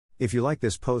If you like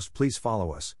this post, please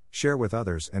follow us, share with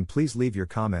others, and please leave your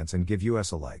comments and give us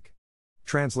a like.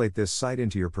 Translate this site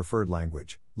into your preferred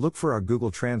language. Look for our Google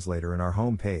Translator in our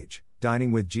home page,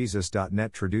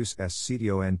 diningwithjesus.net. Traduce este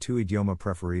sitio en tu idioma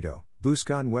preferido.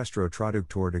 Busca nuestro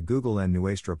traductor de Google en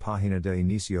nuestra página de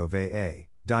inicio. Va.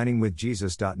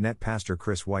 diningwithjesus.net. Pastor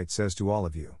Chris White says to all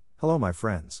of you, hello my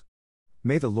friends.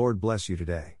 May the Lord bless you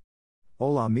today.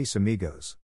 Hola mis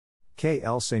amigos. Que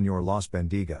el Señor los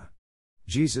bendiga.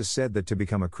 Jesus said that to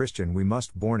become a Christian we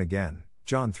must born again,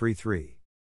 John 3:3.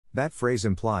 That phrase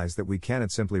implies that we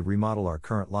cannot simply remodel our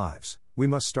current lives, we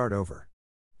must start over.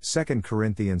 2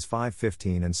 Corinthians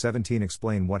 5:15 and 17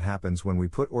 explain what happens when we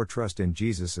put our trust in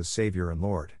Jesus as Savior and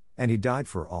Lord, and He died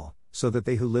for all, so that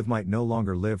they who live might no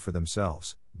longer live for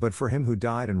themselves, but for Him who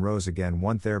died and rose again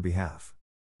on their behalf.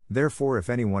 Therefore if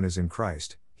anyone is in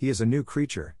Christ, he is a new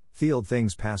creature, the old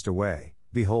things passed away,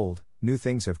 behold, new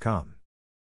things have come.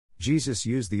 Jesus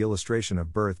used the illustration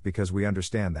of birth because we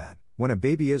understand that, when a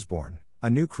baby is born, a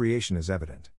new creation is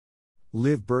evident.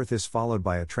 Live birth is followed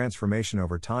by a transformation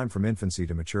over time from infancy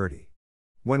to maturity.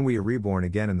 When we are reborn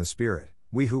again in the Spirit,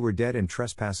 we who were dead in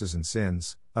trespasses and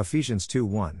sins, Ephesians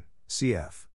 2:1,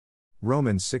 cf.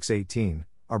 Romans 6:18,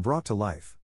 are brought to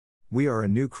life. We are a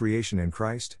new creation in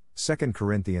Christ, 2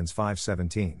 Corinthians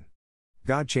 5:17.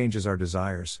 God changes our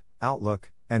desires,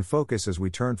 outlook, and focus as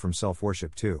we turn from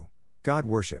self-worship to God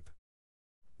worship.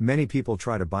 Many people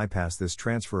try to bypass this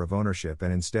transfer of ownership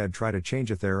and instead try to change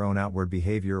their own outward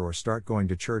behavior or start going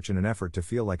to church in an effort to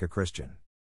feel like a Christian.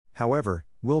 However,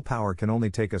 willpower can only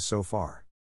take us so far.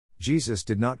 Jesus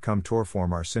did not come to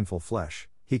reform our sinful flesh,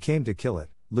 He came to kill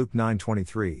it, Luke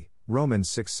 9:23, Romans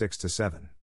 6:6-7.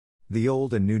 The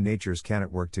old and new natures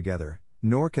cannot work together,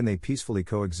 nor can they peacefully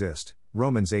coexist,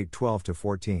 Romans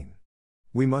 8:12-14.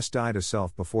 We must die to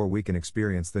self before we can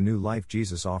experience the new life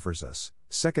Jesus offers us,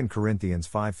 2 Corinthians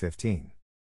 5:15.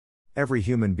 Every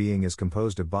human being is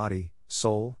composed of body,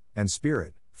 soul, and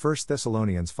spirit, 1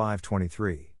 Thessalonians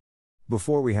 5:23.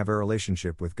 Before we have a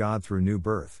relationship with God through new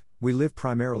birth, we live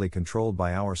primarily controlled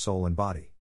by our soul and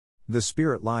body. The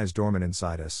spirit lies dormant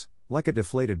inside us, like a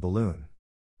deflated balloon.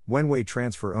 When we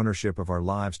transfer ownership of our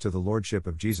lives to the Lordship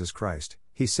of Jesus Christ,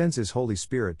 He sends His Holy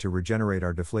Spirit to regenerate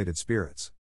our deflated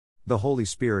spirits. The Holy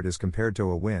Spirit is compared to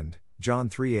a wind, John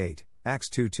 3:8, Acts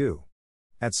 2:2.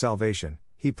 At salvation,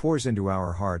 He pours into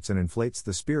our hearts and inflates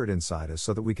the Spirit inside us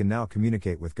so that we can now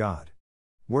communicate with God.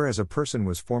 Whereas a person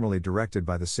was formerly directed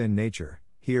by the sin nature,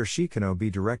 he or she can now be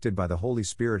directed by the Holy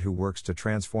Spirit who works to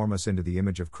transform us into the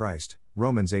image of Christ,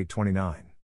 Romans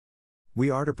 8:29. We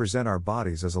are to present our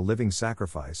bodies as a living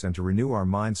sacrifice and to renew our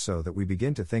minds so that we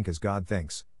begin to think as God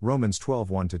thinks, Romans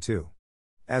 12:1-2.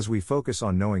 As we focus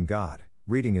on knowing God,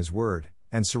 reading His Word,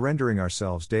 and surrendering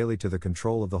ourselves daily to the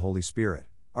control of the Holy Spirit,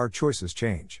 our choices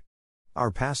change. Our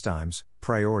pastimes,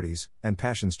 priorities, and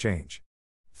passions change.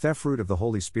 The fruit of the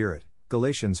Holy Spirit,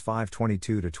 Galatians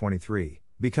 5:22-23,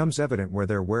 becomes evident where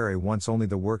there were once only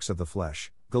the works of the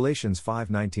flesh, Galatians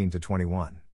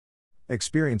 5:19-21.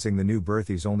 Experiencing the new birth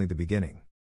is only the beginning.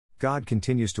 God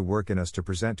continues to work in us to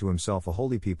present to Himself a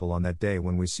holy people on that day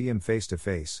when we see Him face to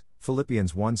face,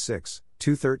 Philippians 1:6,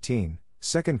 2:13,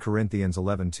 2 Corinthians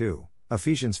 11:2,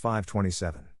 Ephesians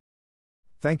 5:27.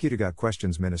 Thank you to Got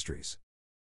Questions Ministries.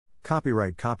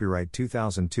 Copyright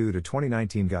 2002 to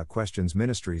 2019 Got Questions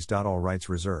Ministries. All rights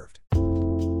reserved.